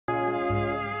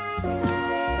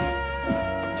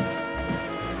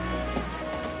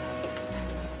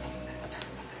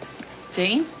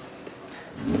Dean?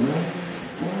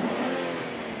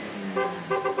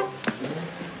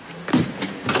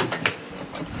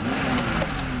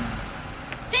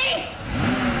 Dean!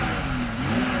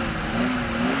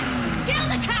 Get out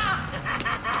of the car!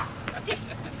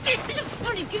 This isn't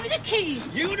funny. Give me the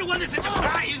keys. You're the one that said the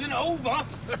party isn't over.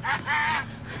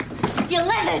 You're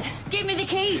leathered. Give me the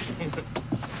keys.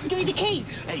 Give me the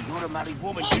keys. Hey, you're a married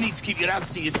woman. You need to keep your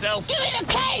hands to yourself. Give me the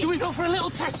keys! Shall we go for a little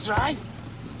test drive?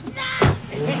 No!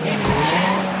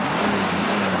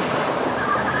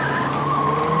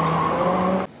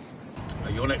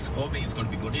 Your next support meeting's going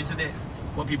to be good, isn't it?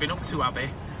 What have you been up to, Abby?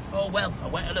 Oh, well, I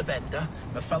went on a bender.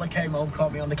 My fella came home,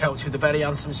 caught me on the couch with a very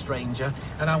handsome stranger,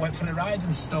 and I went for a ride in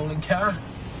a stolen car.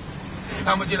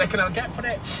 How much do you reckon I'll get for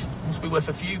it? Must be worth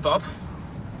a few, Bob.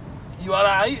 You all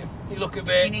right? You look a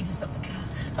bit... You need to stop the car.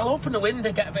 I'll open the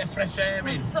window, get a bit of fresh air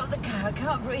in. Stop the car. I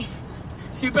can't breathe.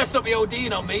 You best not be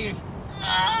ODing on me.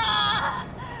 Ah!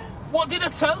 What did I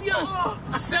tell you?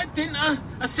 I said, didn't I?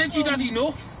 I said you'd had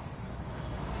enough.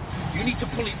 You need to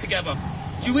pull it together.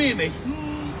 Do you hear me?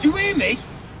 Do you hear me?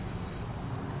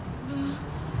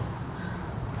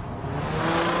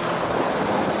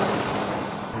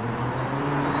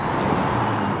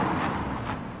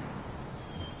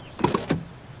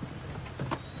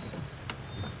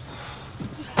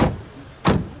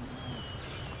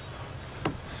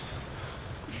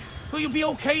 Well, you'll be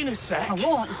okay in a sec. I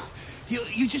won't.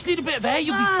 You just need a bit of air,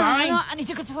 you'll be fine. No, I need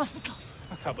to go to hospital.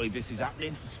 I can't believe this is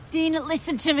happening. Dean,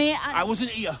 listen to me. I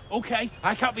wasn't here, okay?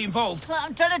 I can't be involved.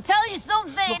 I'm trying to tell you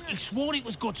something. Look, he swore it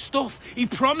was good stuff. He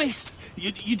promised.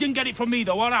 You didn't get it from me,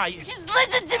 though, all right? Just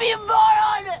listen to me, you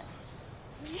moron!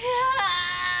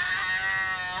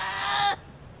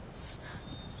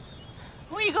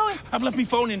 Where are you going? I've left my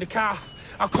phone in the car.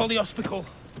 I'll call the hospital.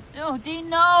 No, Dean,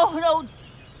 no.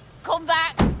 Come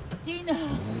back. Dean,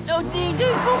 no, Dean, do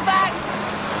come back.